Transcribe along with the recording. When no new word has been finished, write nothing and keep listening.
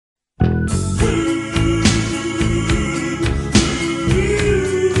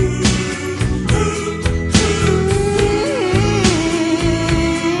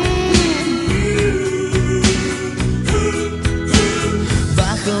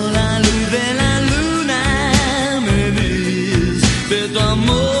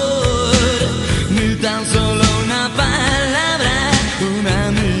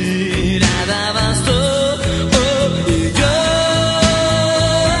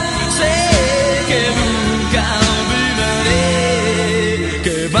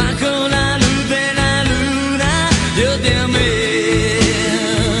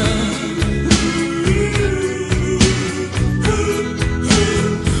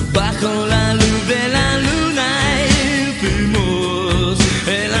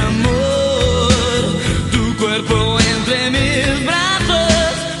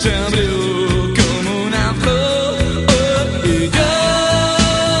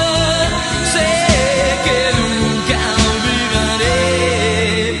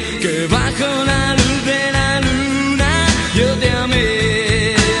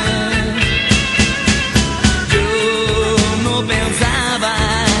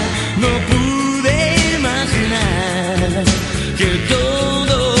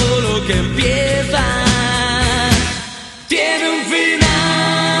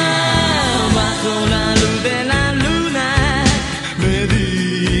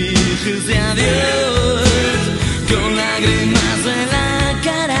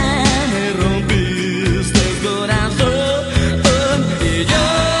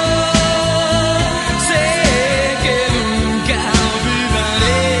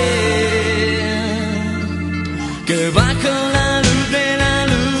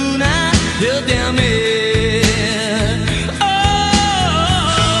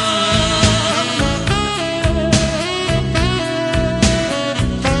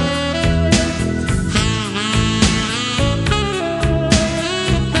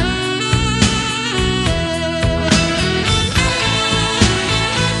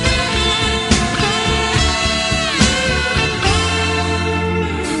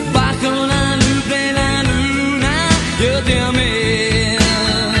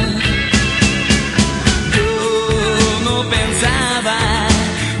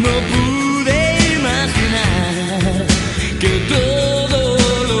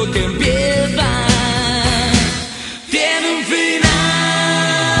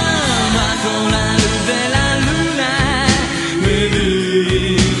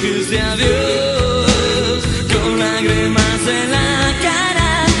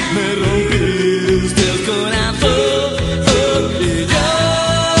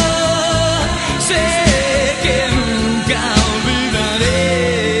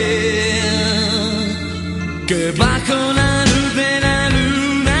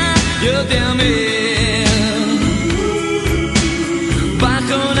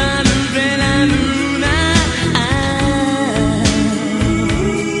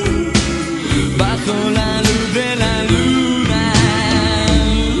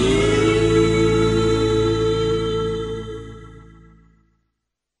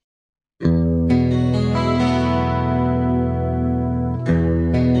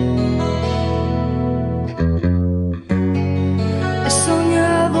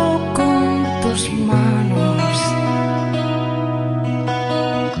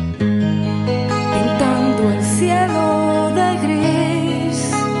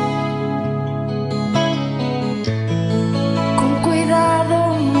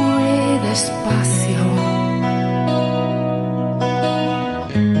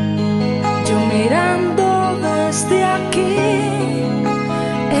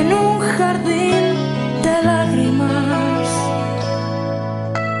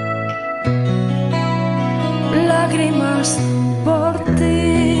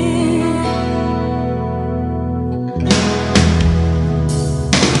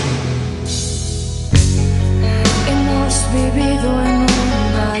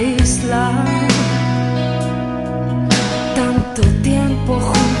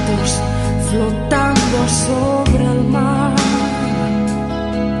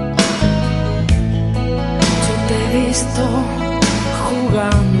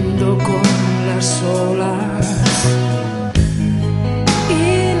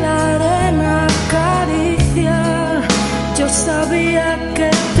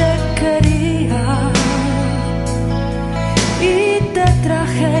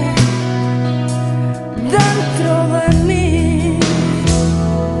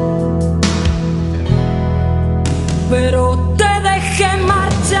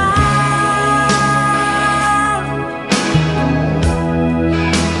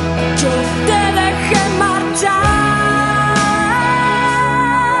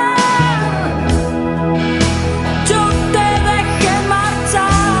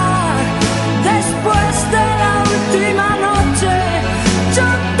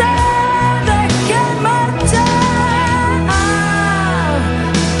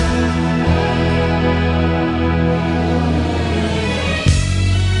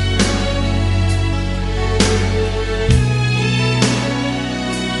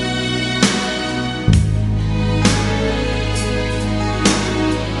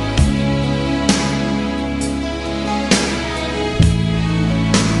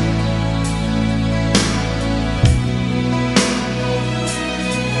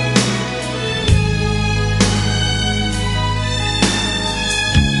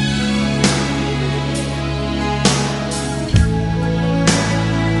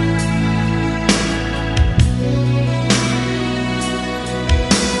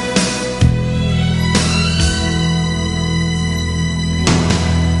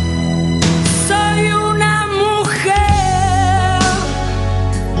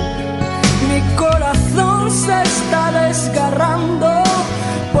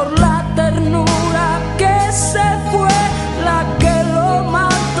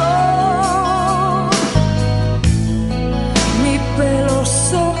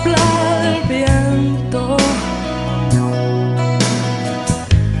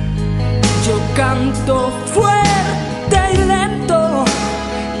canto fuerte y lento,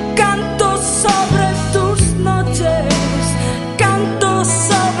 canto sobre tus noches, canto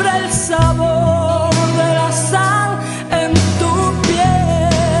sobre el sabor de la sal en tu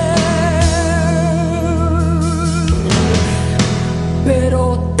piel. Pero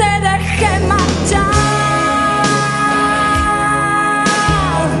te dejé marchar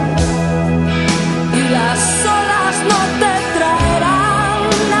y las olas no te traerán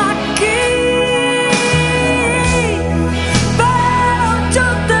aquí, pero yo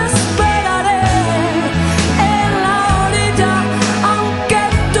te esperaré en la orilla, aunque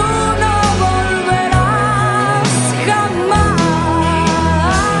tú no volverás jamás.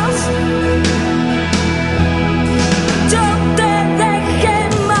 Yo te dejé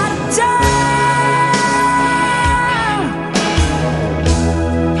marchar,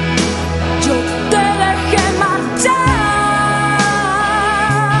 yo te dejé marchar,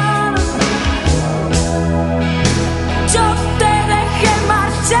 yo te dejé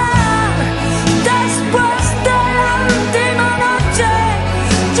marchar después de la última noche,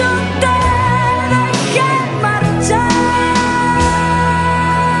 yo te dejé marchar.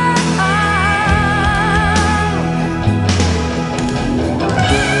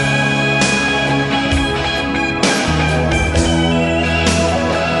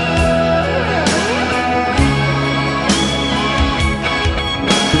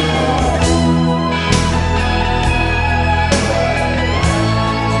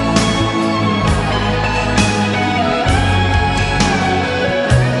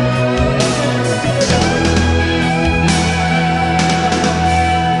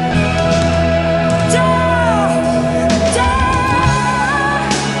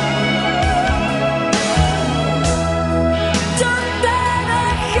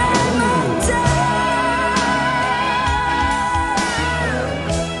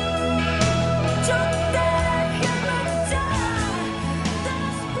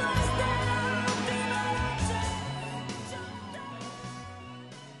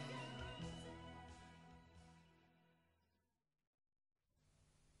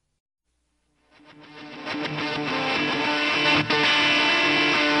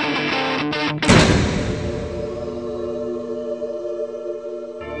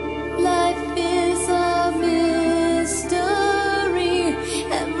 Life is a mystery.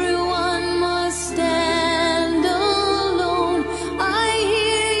 Everyone must stand alone. I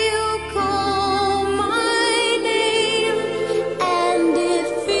hear you call my name, and it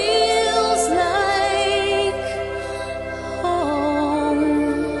feels like home.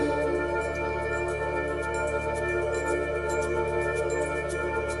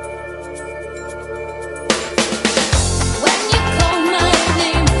 When you call my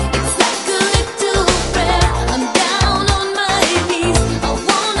name, it's like a little prayer. I'm down on my knees. I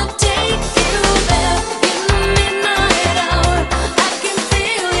wanna take you there. In the midnight hour, I can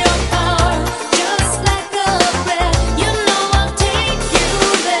feel your power, just like a prayer. You know I'll take you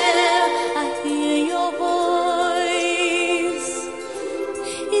there. I hear your voice.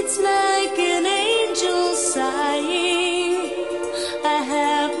 It's like an angel sighing. I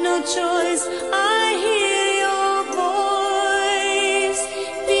have no choice. I hear your voice.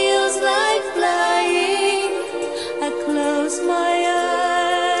 Feels like flying. I close my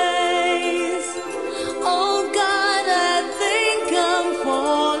eyes. Oh God, I think I'm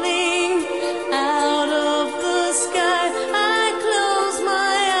falling out of the sky. I close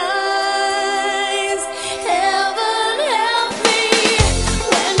my eyes. Heaven help me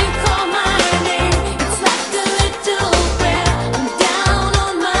when you call my name. It's like a little prayer. I'm down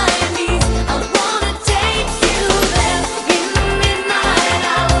on my knees.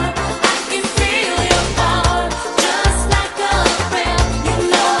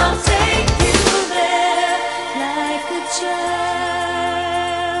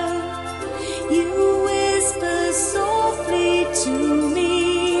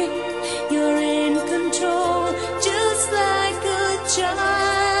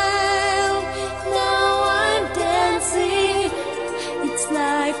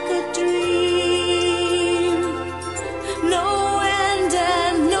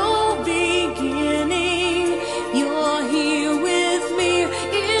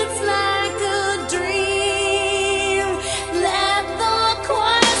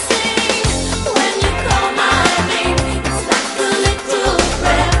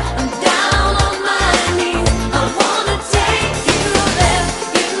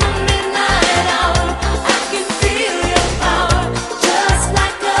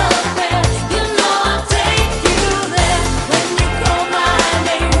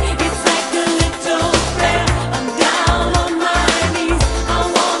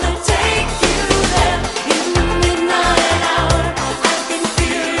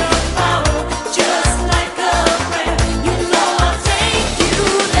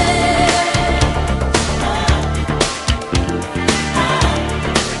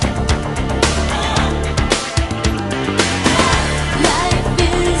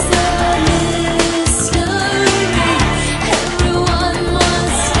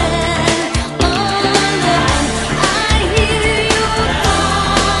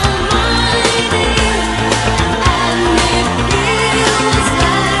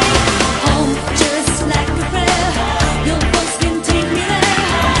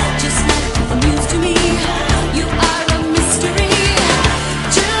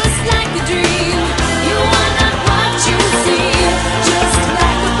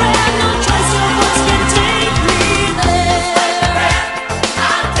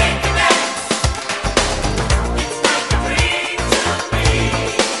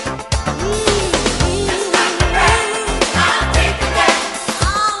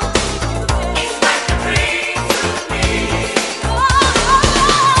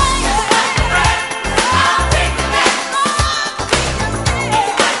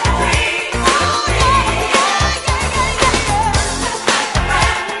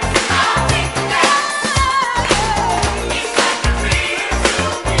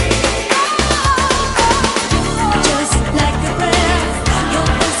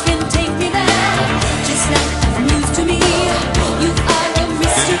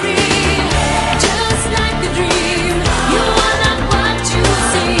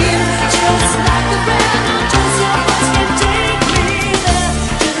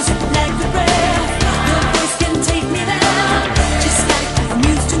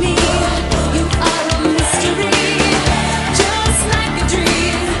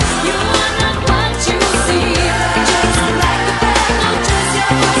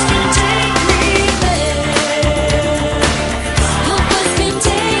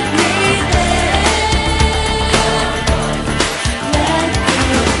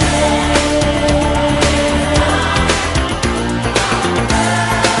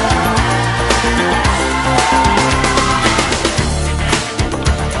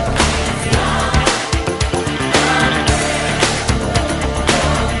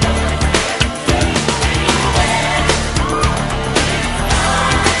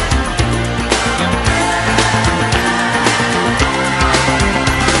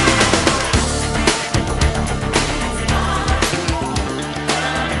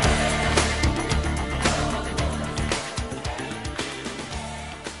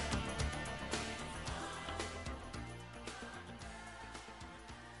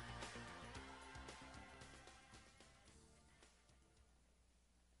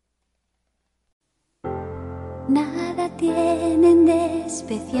 nada tienen de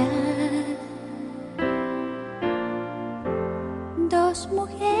especial. Dos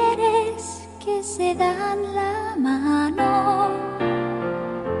mujeres que se dan la mano,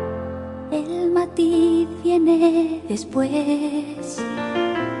 el matiz viene después.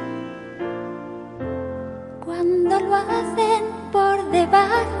 Cuando lo hacen por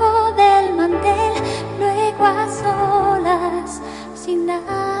debajo del mantel, luego a solas, sin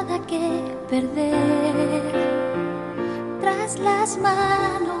nada que perder. Tras las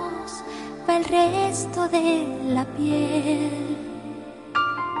manos va el resto de la piel.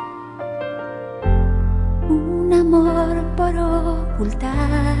 Un amor por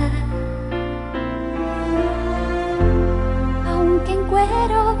ocultar, aunque en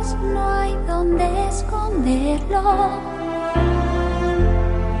cueros no hay donde esconderlo,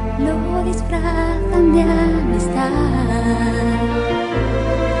 lo disfrazan de amistad.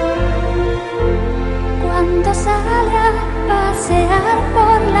 Cuando sale a pasear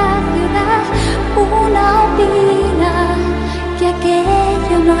por la ciudad, una opina que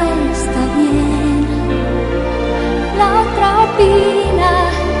aquello no está bien, la otra opina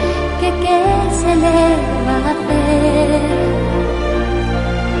que qué se le va a hacer.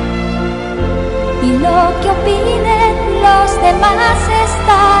 Y lo que opinen los demás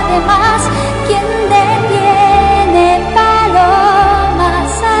está de más. Quien detiene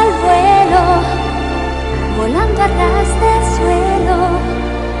palomas al vuelo, volando a ras de suelo,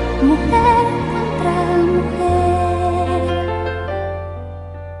 mujer contra mujer.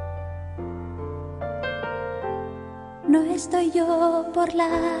 No estoy yo por la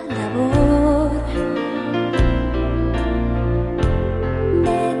labor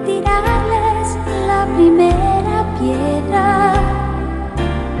de tirarles la primera piedra.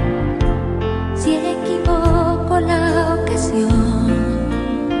 Si equivoco la ocasión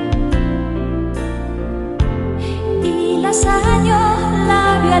y las hallo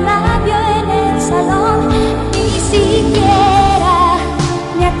labio a labio en el salón, ni siquiera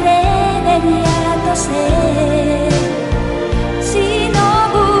me atrevería a toser. Si no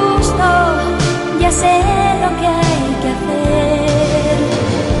gusto, ya sé lo que hay que hacer.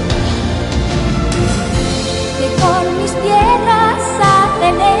 Que con mis piedras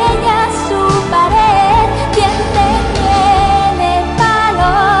hacen ellas su pared. Quien te tiene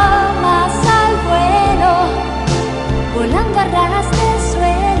palomas al vuelo, volando a ras de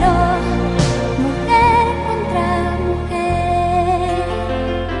suelo, mujer contra mujer.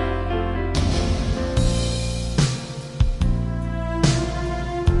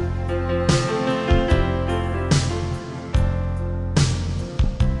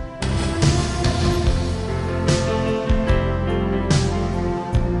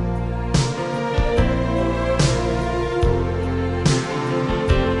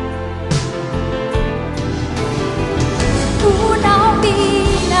 Una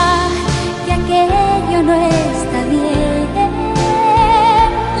opina que aquello no está bien,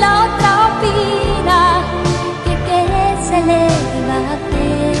 la otra opina que qué se le va a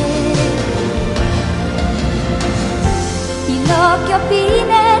hacer. Y lo que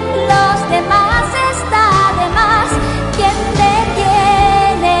opinen los demás está de más. Quien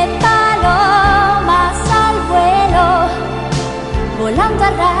detiene palomas al vuelo, volando a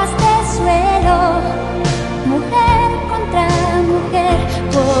ras de suelo, mujer contra mujer.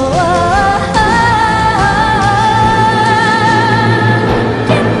 Oh, oh, oh.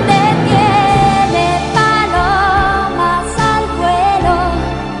 Quien detiene palomas al vuelo,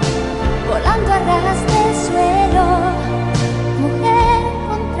 volando a ras de suelo, mujer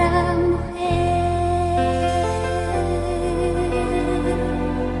contra mujer.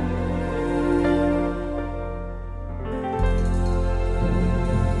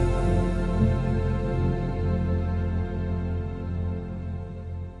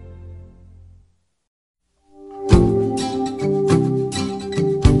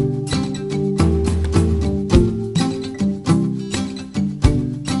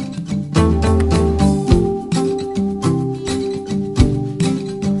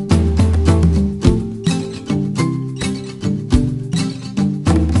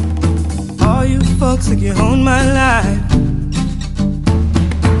 All you folks like you own my life.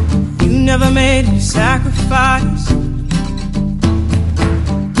 You never made any sacrifice.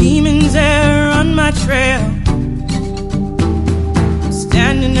 Demons there on my trail,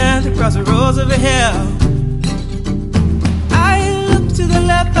 standing at the crossroads of hell. I look to the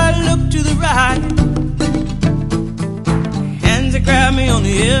left, I look to the right. Hands that grab me on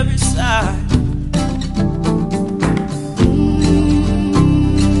every side.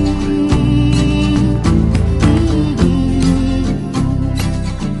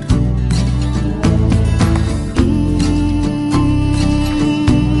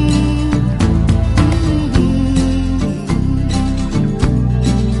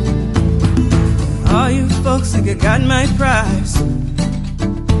 I got my prize,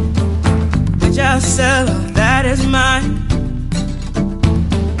 which I'll sell, that is mine.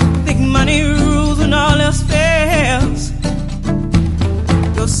 Think money rules when all else fails.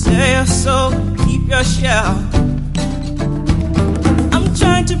 Go sell your soul, keep your shell. I'm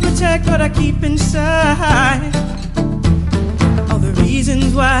trying to protect what I keep inside, all the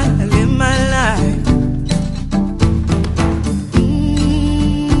reasons why I live my life.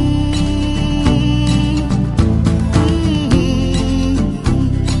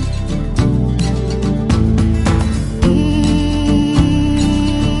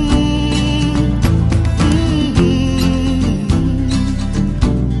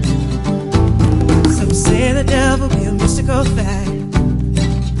 The devil be a mystical thing.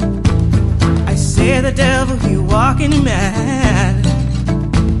 I say the devil he walking mad.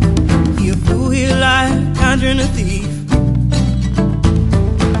 He a fool, he a liar, conjuring a thief.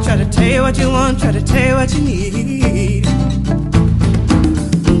 Try to tell you what you want, try to tell you what you need.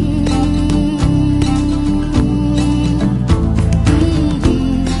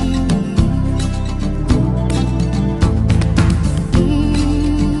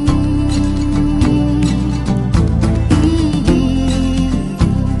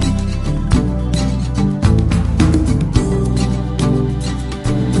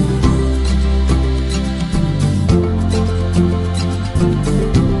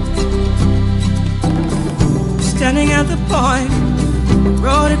 Standing at the point,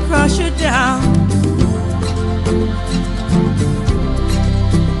 road across you down.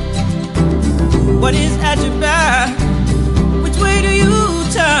 What is at your back? Which way do you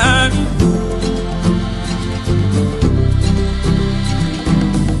turn?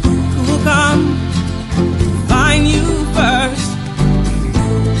 Who will come find you first?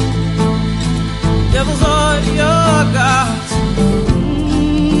 Devils or your gods?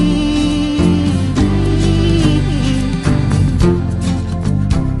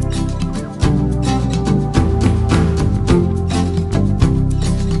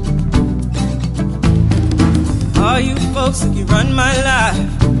 All you folks think you run my life,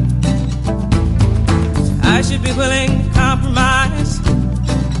 I should be willing to compromise.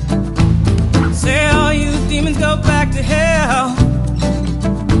 Say all you demons go back to hell.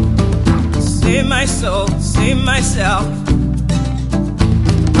 Save my soul, save myself.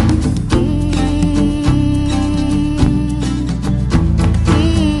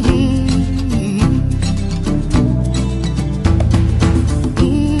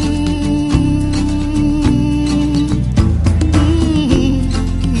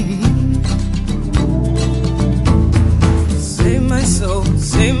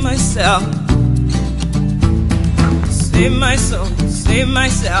 Save myself. Save my soul, save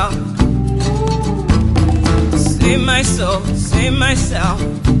myself. Save my soul, save myself.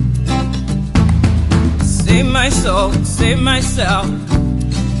 Save my soul, save myself.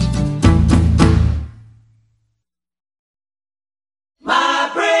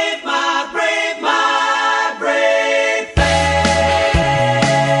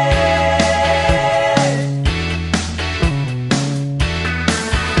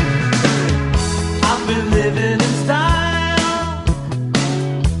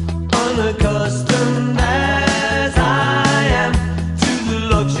 Unaccustomed as I am to the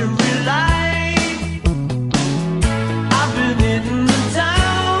luxury life, I've been hitting the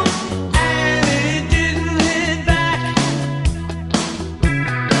town and it didn't hit back.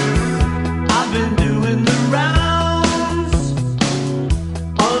 I've been doing the rounds,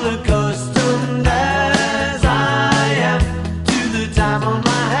 unaccustomed as I am to the time on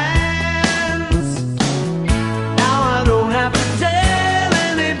my hands. Now I don't have to tell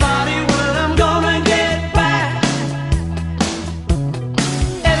anybody when I'm gonna get back.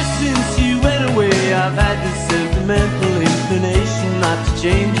 Ever since you went away, I've had this sentimental inclination not to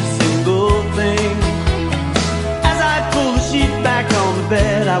change a single thing. As I pull the sheet back on the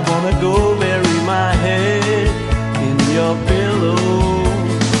bed, I wanna go bury my head in your pillow.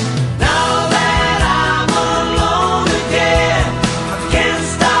 Now that I'm alone again, I can't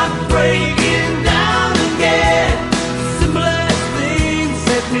stop breaking down again. Simplest things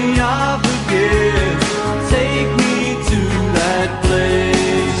set me off again. Take me to that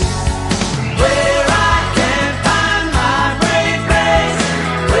place where I can find my brave face,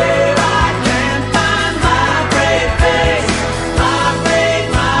 where I can find my brave face, my brave,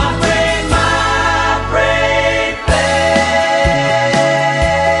 my brave, my brave face.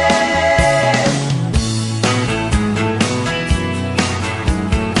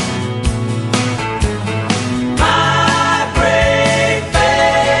 My brave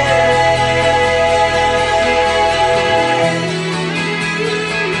face.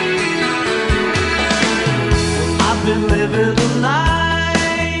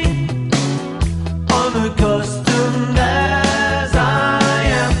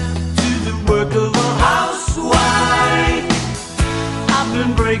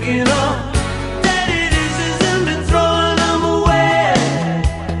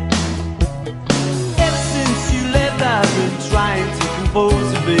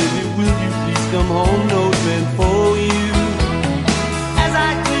 baby, will you please come home? No been for you. As I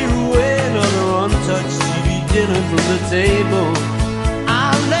clear away another untouched TV dinner from the table,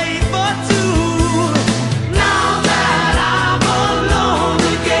 I'll lay for two. Now that I'm alone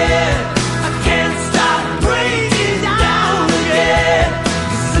again, I can't stop breaking down again.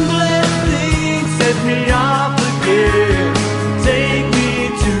 The simplest thing set me off again. Take me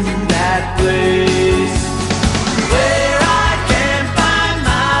to that place where I can find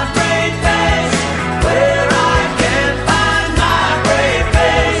my brave face, where I can find my brave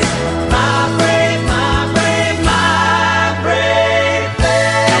face, my brave, my brave, my brave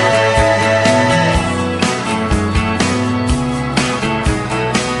face,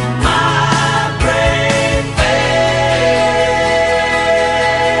 my brave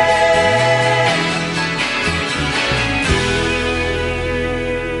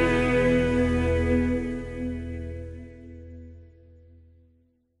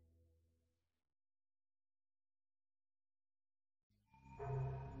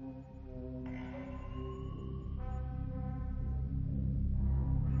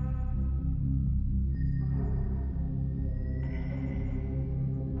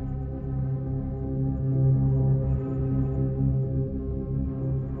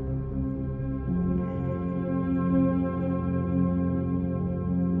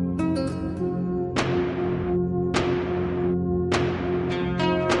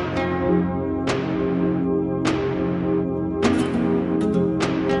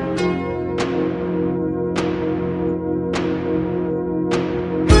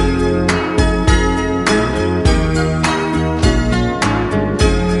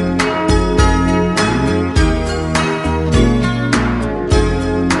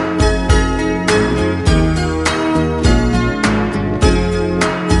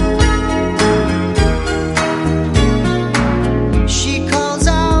She calls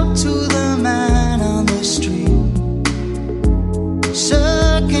out to the man on the street,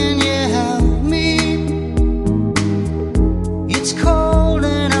 "Sir, can you help me? It's cold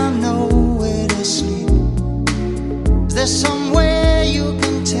and I'm nowhere to sleep. Is there somewhere you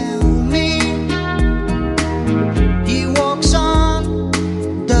can tell me?" He walks on,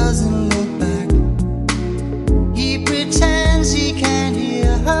 doesn't look back. He pretends he can't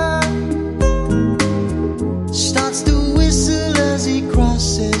hear her, starts to whistle as he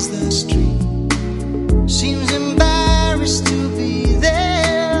crosses the street. Seems embarrassed to be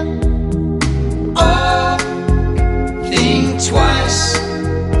there. Oh, think twice,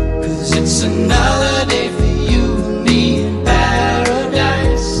 'cause it's another day for you and me in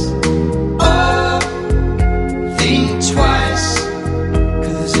paradise. Oh, think twice,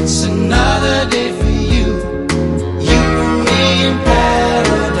 'cause it's another day for you, you and me in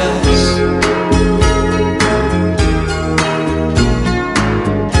paradise.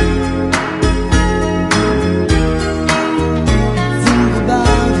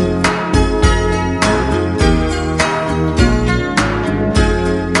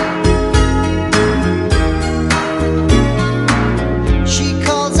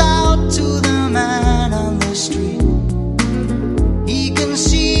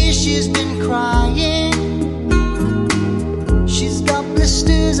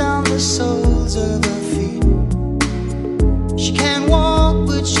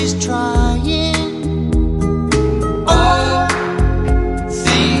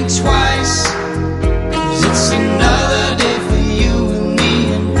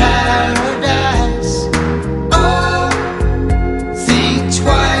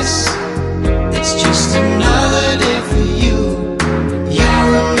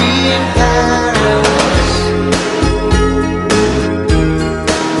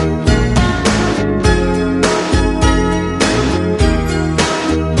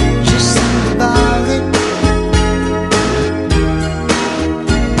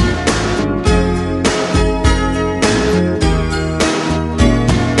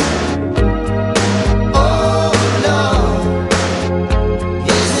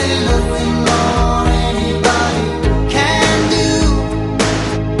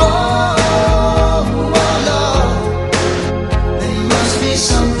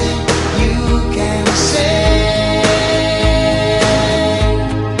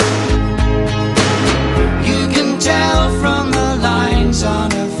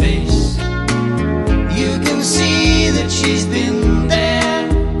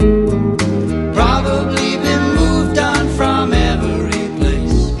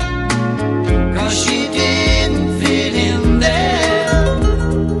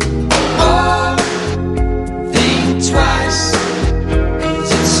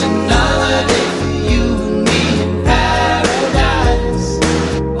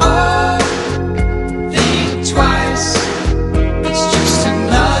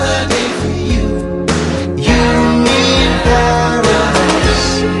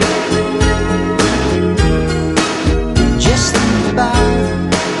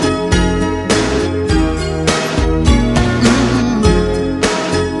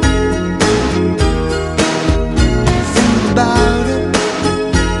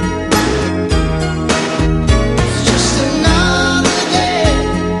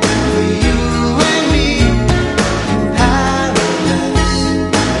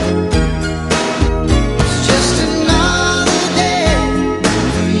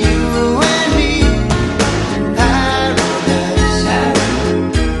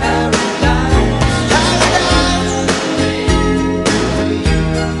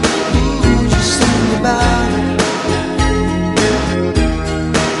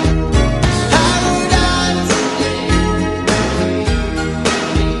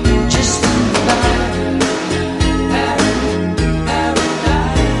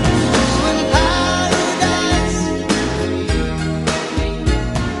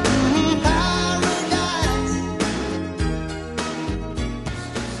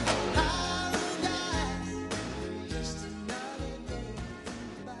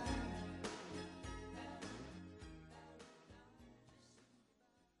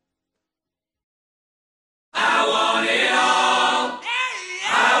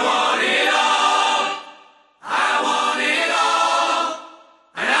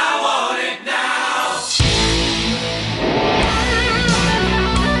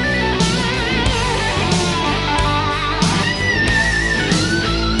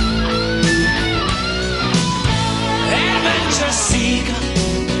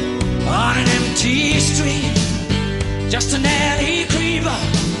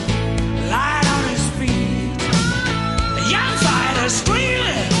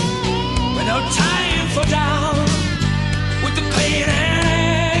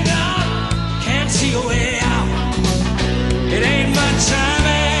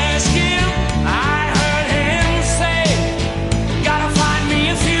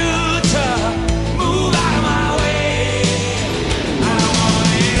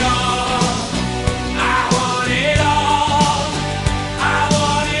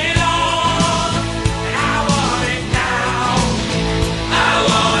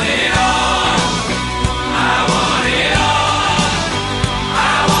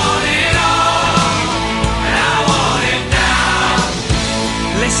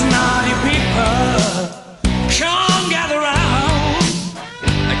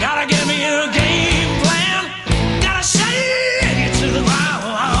 Gotta give me a game plan. Gotta shake it to the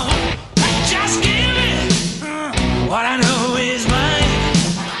ground. Just give me what I know is mine.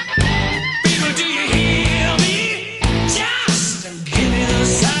 People, do you hear me? Just give me the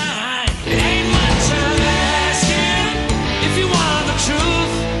sign. It ain't much I'm asking. If you want the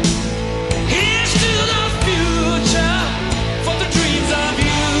truth, here's to the future for the dreams of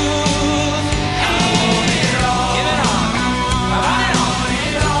youth. I want it all. Give it all. I want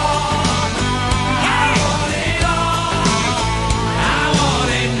it all. I want it all. I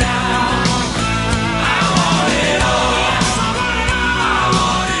want it now. I want it all. Yes, I want it all. I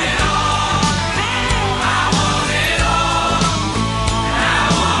want it all. I want it all. I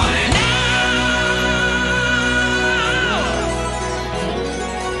want it now.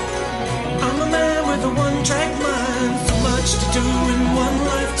 I'm a man with a one-track mind, so much to do in one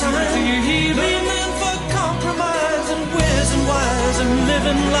lifetime. Do you hear me? A man for compromise and where's and why's and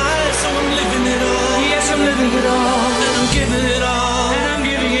living lies, so I'm living it all. Yes, I'm living it all, and I'm giving it all, and I'm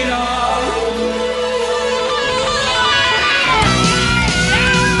giving it all.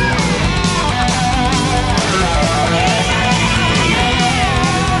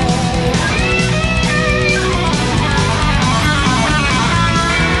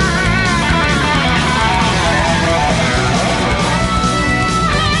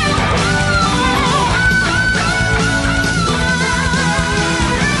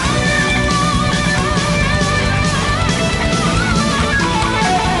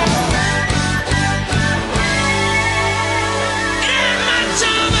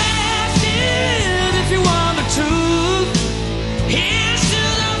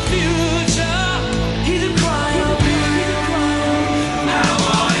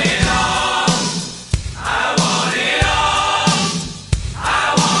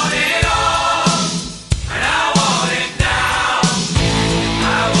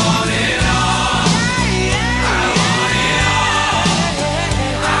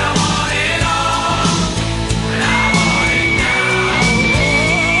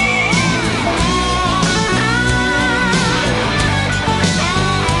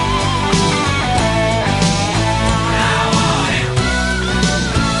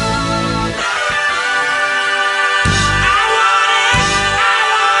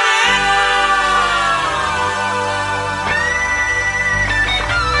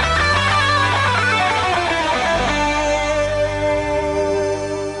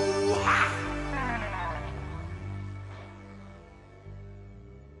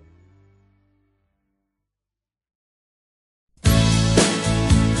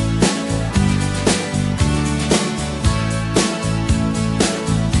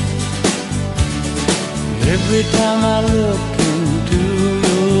 Every time I look into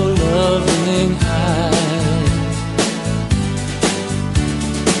your loving eyes,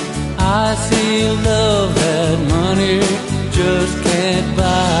 I see love that money just can't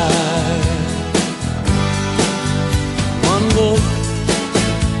buy. One look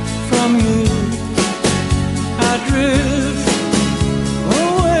from you, I drift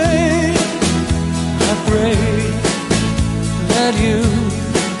away. I pray that you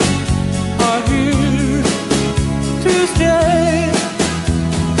are here to stay.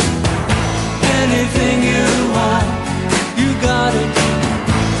 Anything you want, you got it.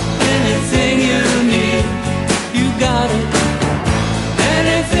 Anything you need, you got it.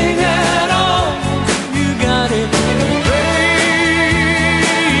 Anything at all, you got it, baby.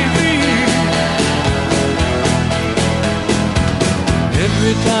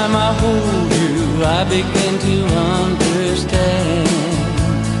 Every time I hold you, I begin to understand.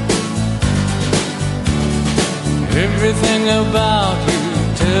 Everything about you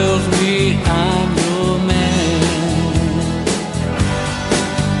tells me I'm your man.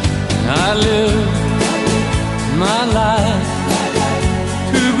 I live my life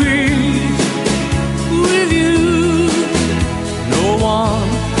to be with you. No one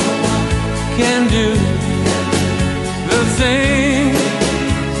can do the thing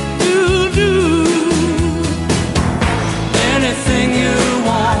you do. Anything you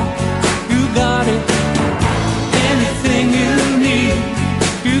want, you got it. Anything you need,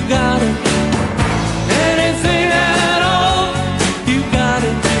 you got it. Anything at all, you got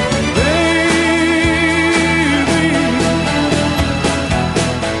it, baby.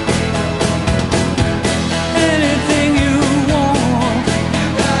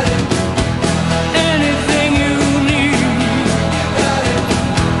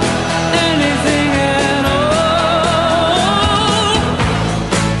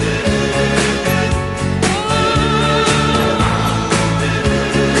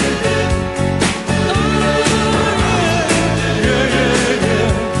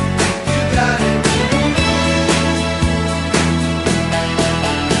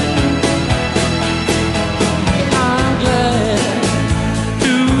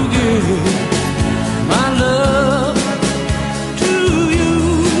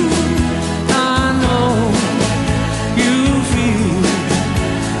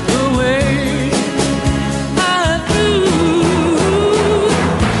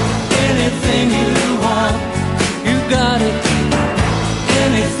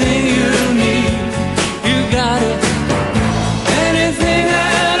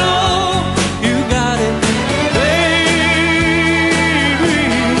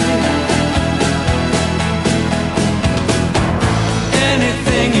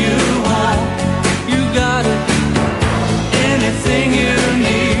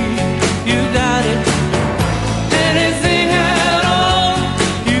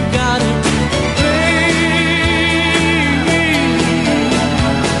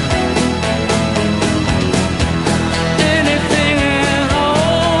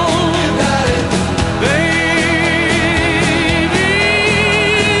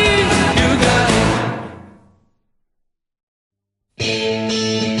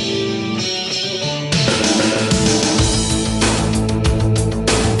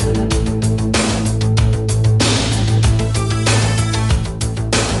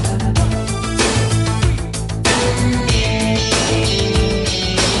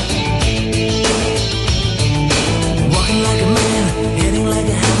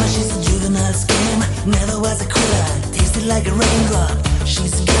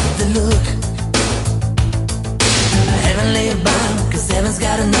 Mama's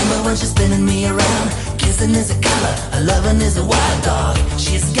got a number when she's spinning me around. Kissing is a color, a loving is a wild dog.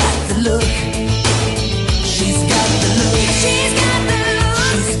 She's got the look. She's got the look. She's got the look.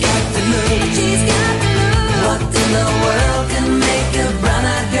 She's got the look. She's got the look. What in the world can make a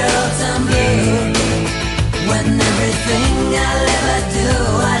brown-eyed girl turn blue? When everything I'll ever do,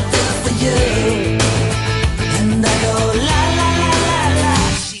 I do for you. And I go la la la la la.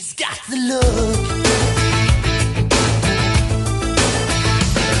 She's got the look.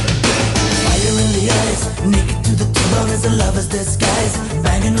 Fire in the eyes, naked to the T-bone as a lover's disguise.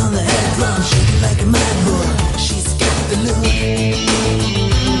 Banging on the head drum, shaking like a mad bull. She's got the look.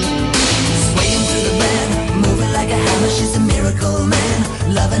 Swaying through the band, moving like a hammer. She's a miracle man.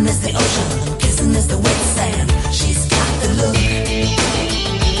 Loving is the ocean, kissing is the wet sand. She's got the look.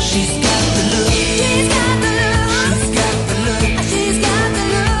 She's got the look. She's got the look. She's got the look. She's got the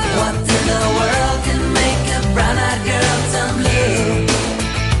look. What in the world can make a brown-eyed girl turn blue?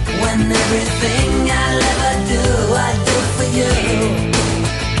 When everything I'll ever do, I do for you.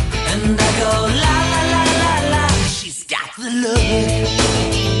 And I go la la la la la. She's got the look.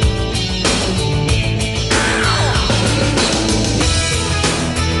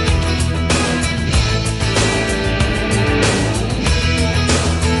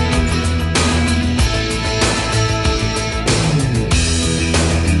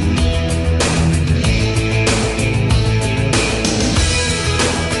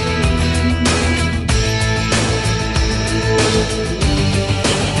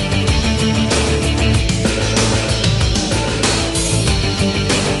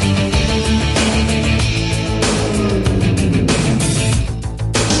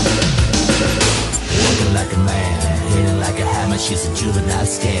 She's a juvenile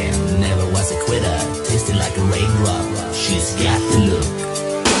scam, never was a quitter, tasting like a raindrop. She's got the look.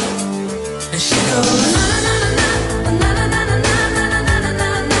 And she goes na na na na na na na na na na na na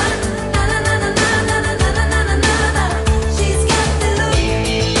na. She's got the look.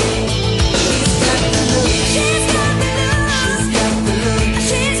 She's got the look. She's got the look. She's got the look.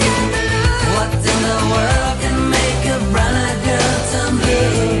 She's got the look. What in the world can make a brown-eyed girl turn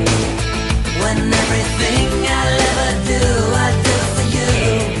blue? When everything I'll ever do, I do for you.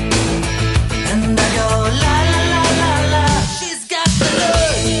 And I go la la la la la. She's got the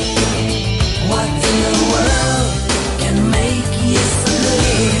look. What in the world can make you so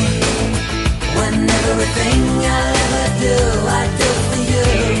blue? When everything I'll ever do, I do for you.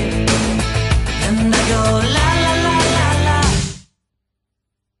 And I go la la la la la.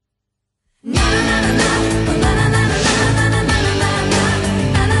 Na na na na na na na na na na na na.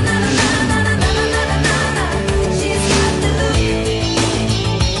 She's got the look. She's got the look. She's got the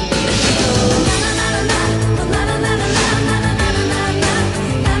look. She goes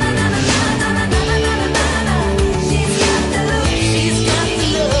She's got the look.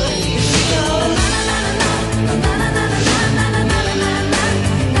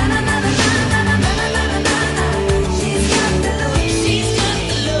 she's got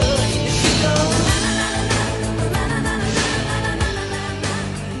the look. She goes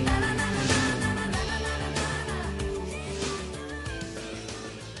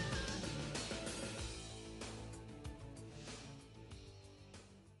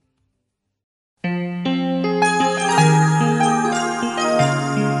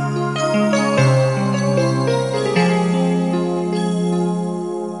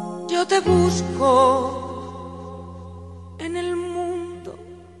Yo te busco en el mundo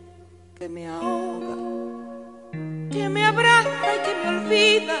que me ahoga, que me abraza y que me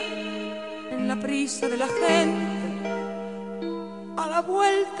olvida en la prisa de la gente, a la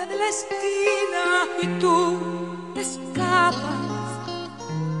vuelta de la esquina, y tú te escapas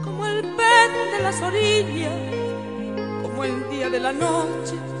como el pez de las orillas, como el día de la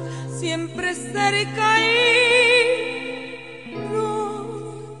noche, siempre cerca y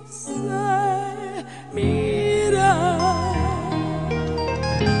no sé mirar.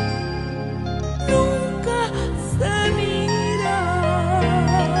 Nunca sé mirar.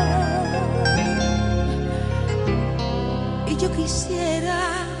 Y yo quisiera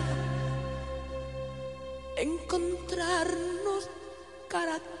encontrarnos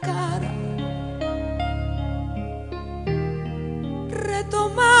cara a cara,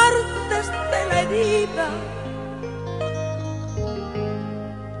 retomar desde la herida,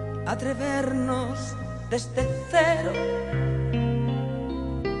 atrevernos desde cero,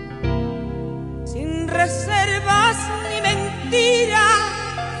 sin reservas ni mentiras,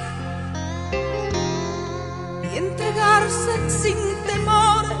 y entregarse sin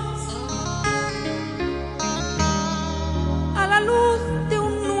temores a la luz de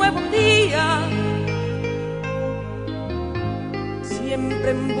un nuevo día,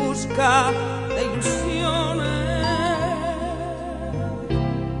 siempre en busca de ilusiones,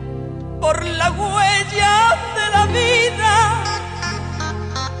 por la huella de la vida,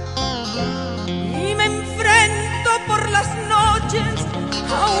 y me enfrento por las noches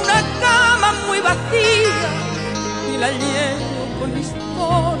a una cama muy vacía y la lleno con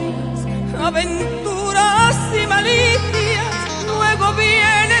historias, aventuras y malicias. Luego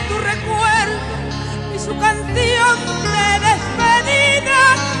viene tu recuerdo y su canción de despedida,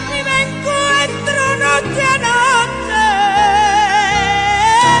 y me encuentro noche a noche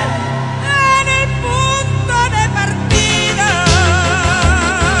en el punto de partida.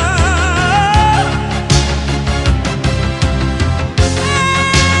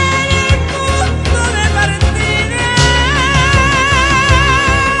 En el punto de partida.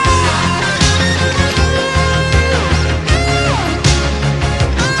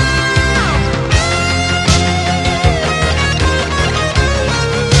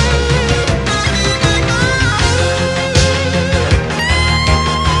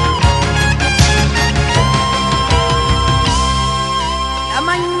 La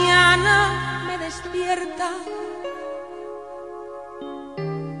mañana me despierta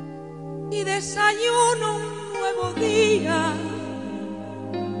y desayuno un nuevo día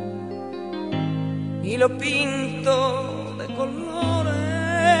y lo pinto de colores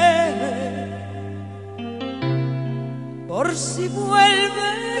por si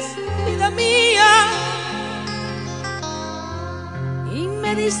vuelves, vida mía, y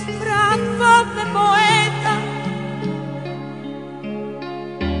me disfrazo de poeta,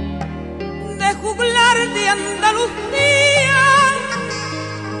 de juglar de Andalucía,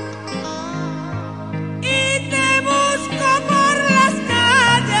 y te busco por las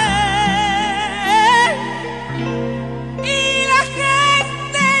calles y la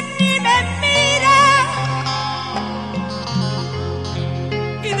gente ni me mira,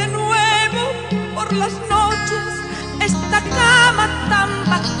 y de nuevo por las noches esta cama tan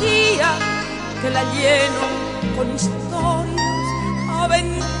vacía que la lleno con historias,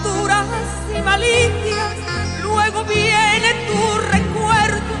 aventuras y malicias. Luego viene tu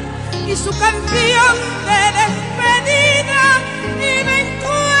recuerdo y su canción de despedida, y me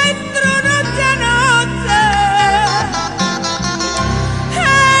encuentro noche a noche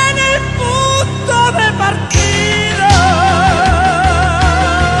en el punto de partida.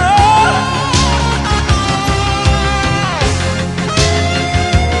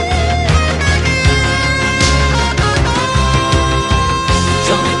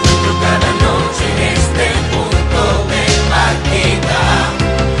 Yo me encuentro cada noche en este punto de partida.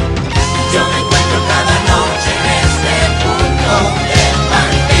 Yo me encuentro cada noche en este punto de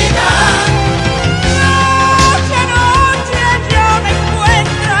partida. Noche a noche yo me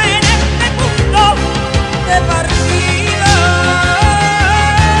encuentro en este punto de partida.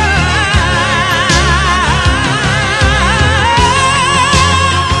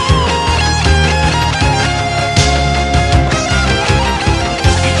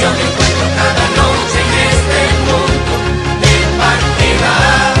 Yo me encuentro cada noche en este punto de partida.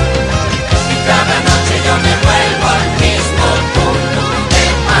 Y cada noche yo me vuelvo al mismo punto de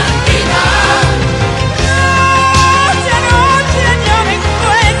partida. Noche a noche yo me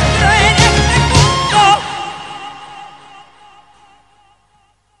encuentro en este punto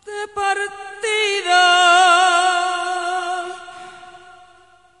de partida.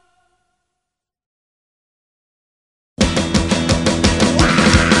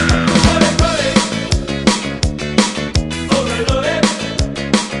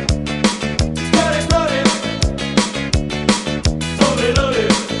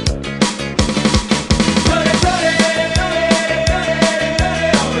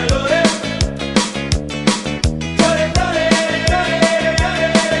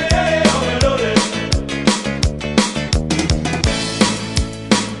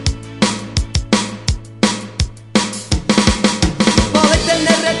 Podéis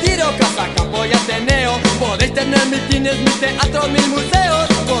tener retiro, casa, campo y ateneo. Podéis tener mitines, mil teatros, mil museos.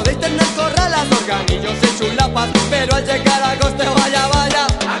 Podéis tener corralas, organillos y chulapas. Pero al llegar a agosto, vaya, vaya,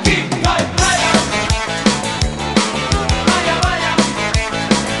 aquí no hay playa. Vaya, vaya.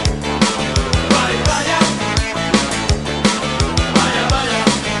 Vaya, vaya. Vaya, vaya.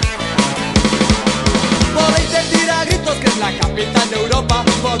 Podéis decir a gritos que es la capital de Europa.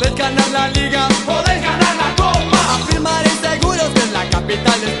 Podéis ganar la liga, podéis ganar la copa. Afirmaréis seguros que es la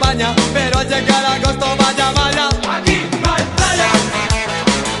capital de España. Pero al llegar a agosto, vaya, vaya, aquí no hay playa.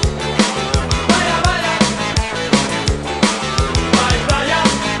 Vaya, vaya. Vaya, vaya.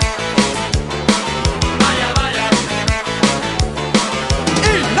 Vaya, vaya.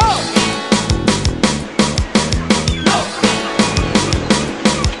 Y no. No.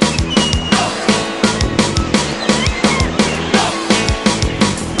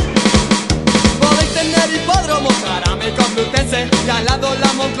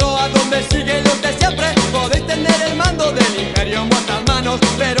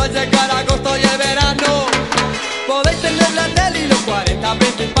 música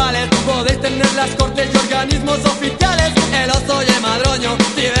principales. Podéis tener las cortes y organismos oficiales. El oso y el madroño,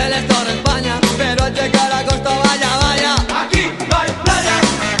 Cibeles, toda España. Pero al llegar a costa, vaya, vaya, aquí no hay playa.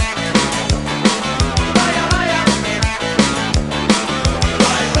 Vaya, vaya, no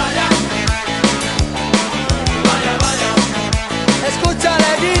hay playa. Vaya, vaya. Escucha,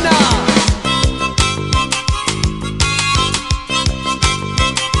 Leguina.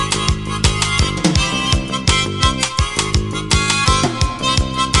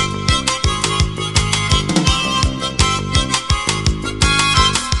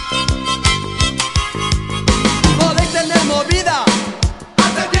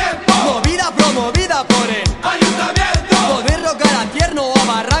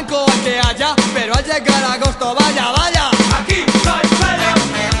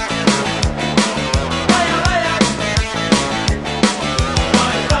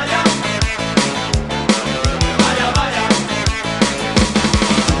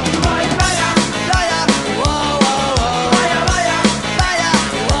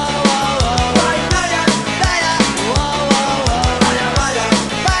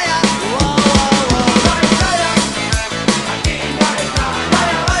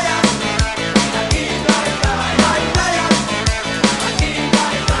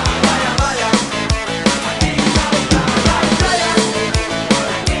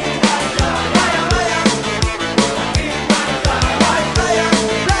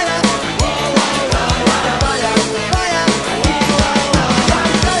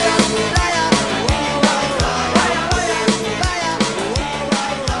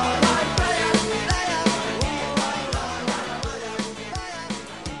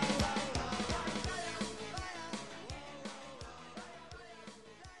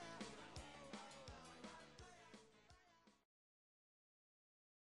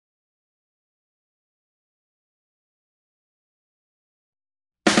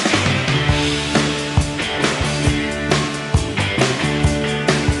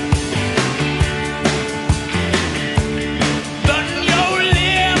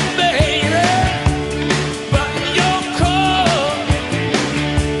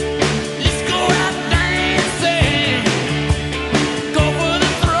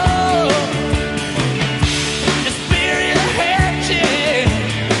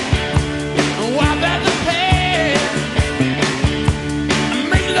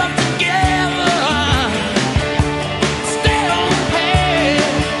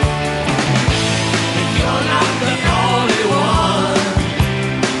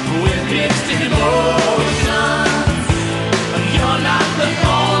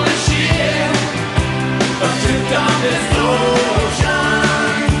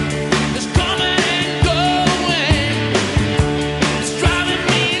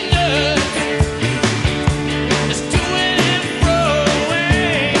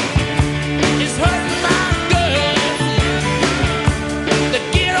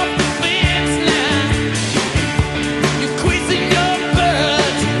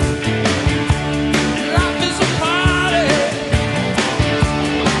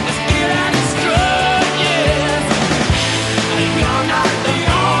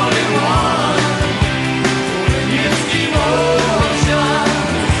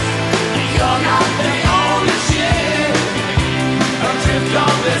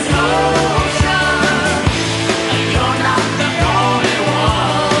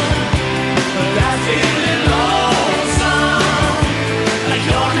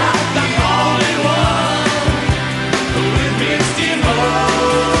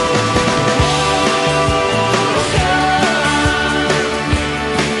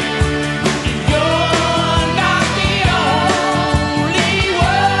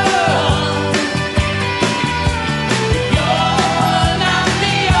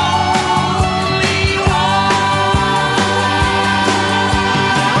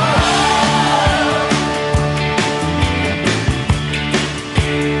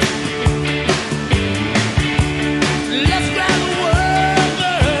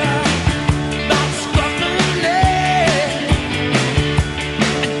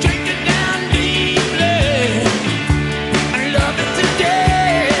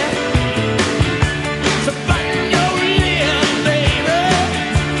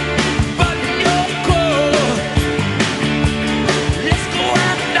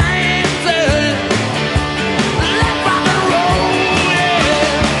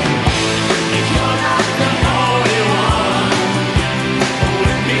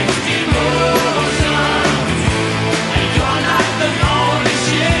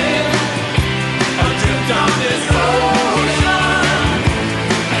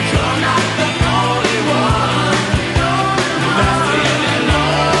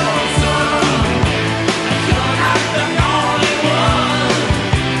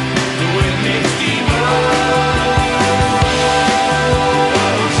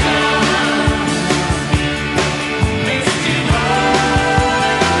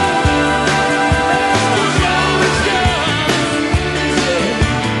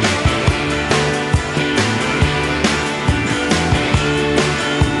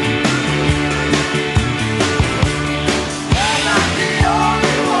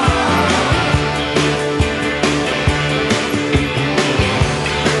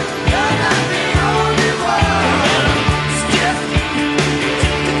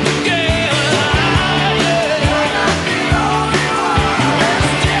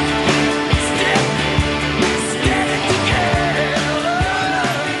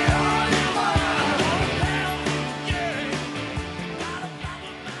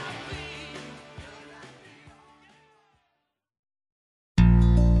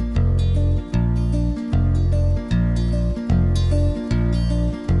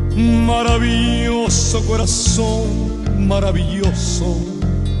 Maravilloso corazón, maravilloso,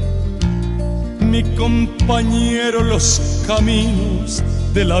 mi compañero en los caminos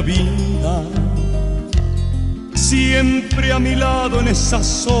de la vida, siempre a mi lado en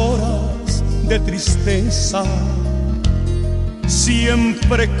esas horas de tristeza,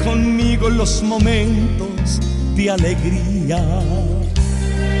 siempre conmigo en los momentos de alegría.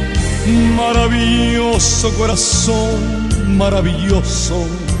 Maravilloso corazón, maravilloso,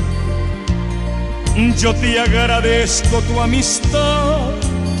 yo te agradezco tu amistad,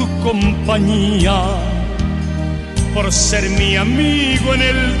 tu compañía, por ser mi amigo en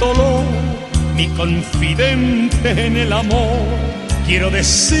el dolor, mi confidente en el amor. Quiero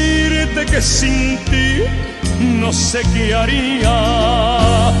decirte que sin ti no sé qué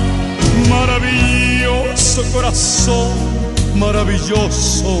haría. Maravilloso corazón,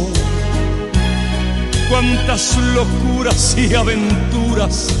 maravilloso, cuántas locuras y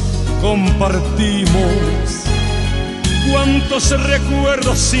aventuras compartimos, cuántos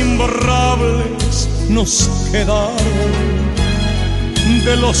recuerdos imborrables nos quedaron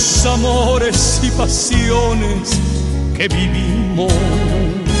de los amores y pasiones que vivimos.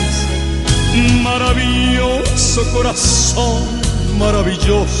 Maravilloso corazón,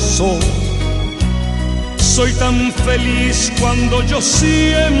 maravilloso, soy tan feliz cuando yo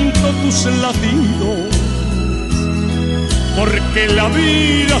siento tus latidos, porque la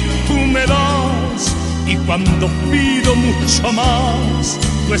vida tú me das, y cuando pido mucho más,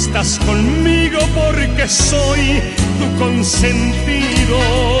 tú estás conmigo porque soy tu consentido.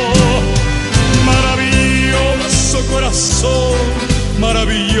 Maravilloso corazón,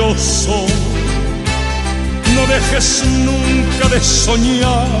 maravilloso, no dejes nunca de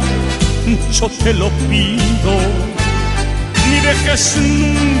soñar, yo te lo pido, ni dejes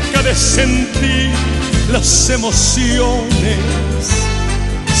nunca de sentir las emociones,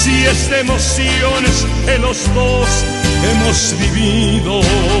 si es de emociones que los dos hemos vivido.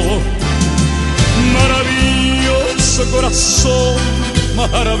 Maravilloso corazón,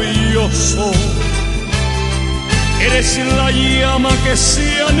 maravilloso, eres la llama que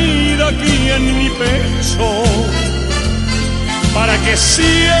se anida aquí en mi pecho, para que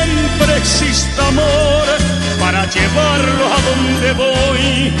siempre exista amor, para llevarlo a donde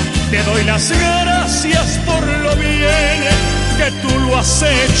voy. Te doy las gracias por lo bien que tú lo has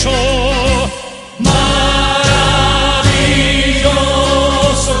hecho.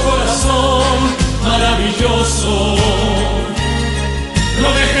 Maravilloso corazón, maravilloso, no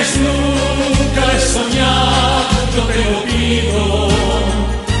dejes nunca de soñar, yo te lo pido,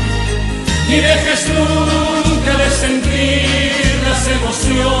 ni dejes nunca de sentir las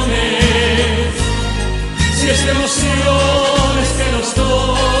emociones, si es de emociones que los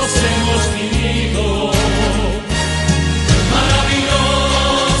dos hemos vivido.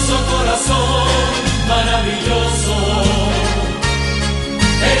 Maravilloso corazón, maravilloso,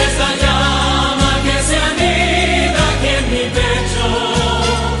 eres la llama que se anida aquí en mi pecho,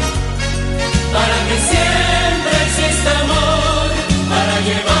 para que siempre exista amor, para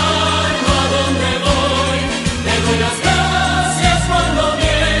llevarlo a donde voy. Te doy las gracias por lo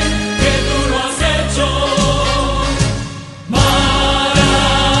bien que tú lo has hecho.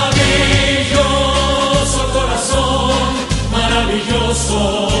 Maravilloso corazón, maravilloso,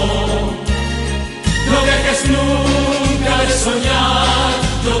 no dejes nunca de soñar,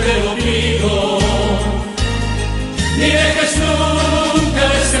 yo te lo pido, ni dejes nunca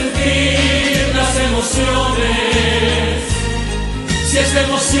de sentir las emociones, si es de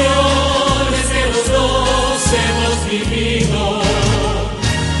emociones que los dos hemos vivido.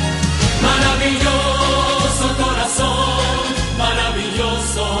 Maravilloso corazón,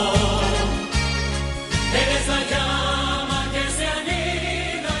 maravilloso, eres la llama que se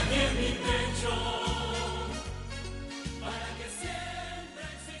anida aquí en mi pecho, para que siempre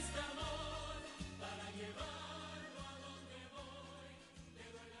exista amor, para llevarlo a donde voy. Te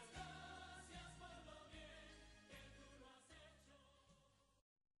doy las gracias por lo bien que tú lo has hecho.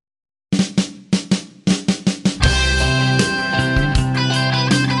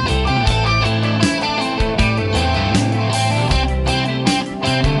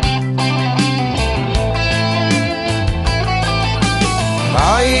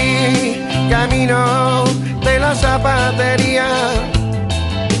 Voy camino de la zapatería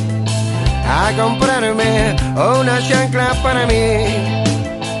a comprarme una chancla para mí,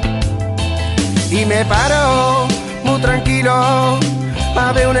 y me paro muy tranquilo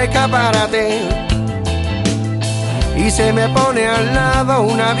a ver un escaparate, y se me pone al lado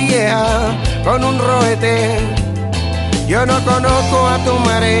una vieja con un roete. Yo no conozco a tu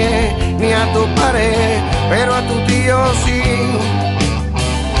madre ni a tu padre, pero a tu tío sí.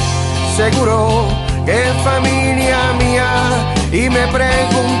 seguro que es familia mía. Y me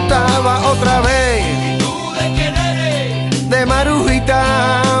preguntaba otra vez, ¿y tú de quién eres? de Marujita.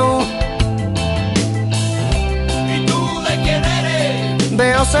 ¿Y tú de quién eres? De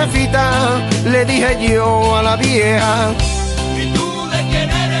Josefita, le dije yo a la vieja. ¿Y tú de quién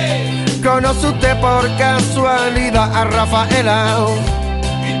eres? ¿Conoce usted por casualidad a Rafaela?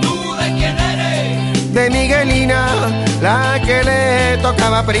 ¿Y tú de quién eres? De Miguelina, la que le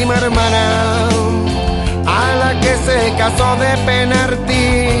tocaba prima hermana, a la que se casó de penalti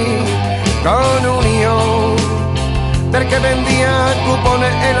con un hijo del que vendía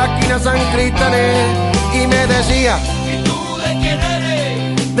cupones en la esquina San Cristóbal. Y me decía, ¿y tú de quién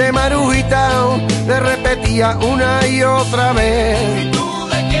eres? de Marujita, le repetía una y otra vez. ¿Y tú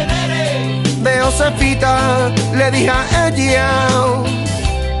de quién eres? De Josefita, le dije a ella.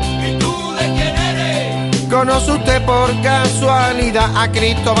 ¿Y tú de quién eres? ¿Conoce usted por casualidad a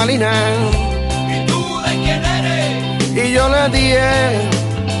Cristobalina? ¿Y tú de quién eres? Y yo le dije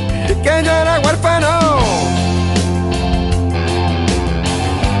que yo era huérfano.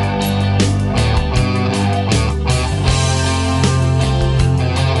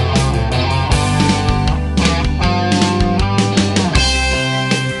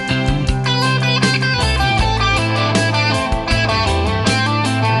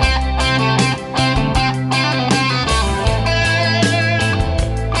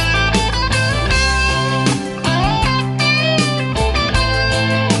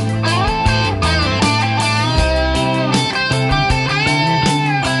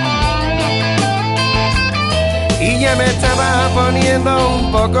 Me estaba poniendo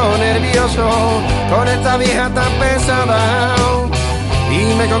un poco nervioso con esta vieja tan pesada y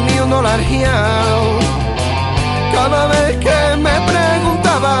me comí un $1 cada vez que me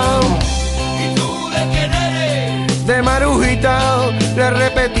preguntaba, ¿y tú de quién eres? de Marujita, le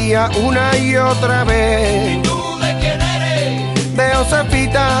repetía una y otra vez. ¿Y tú de quién eres? De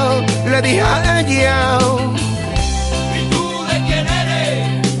Josefita, le dije a ella. ¿Y tú de quién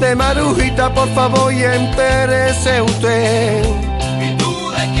eres? De Marujita, por favor, y entérese usted. ¿Y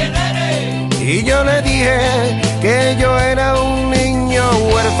tú de quién eres? Y yo le dije que yo era un niño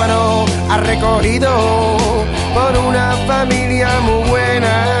huérfano, recogido por una familia muy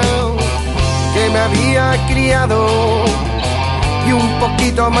buena que me había criado, y un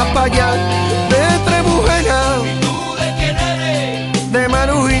poquito más para allá de Trebujena. ¿Y tú de quién eres? De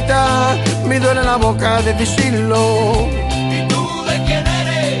Marujita, me duele la boca de decirlo. ¿Y tú de quién eres?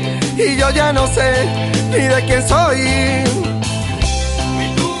 Y yo ya no sé ni de quién soy.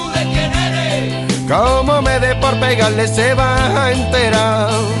 ¿Y tú de quién eres? Como me dé por pegarle se va a enterar.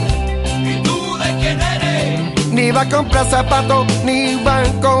 ¿Y tú de quién eres? Ni va a comprar zapatos, ni va a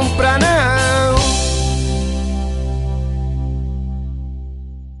comprar nada.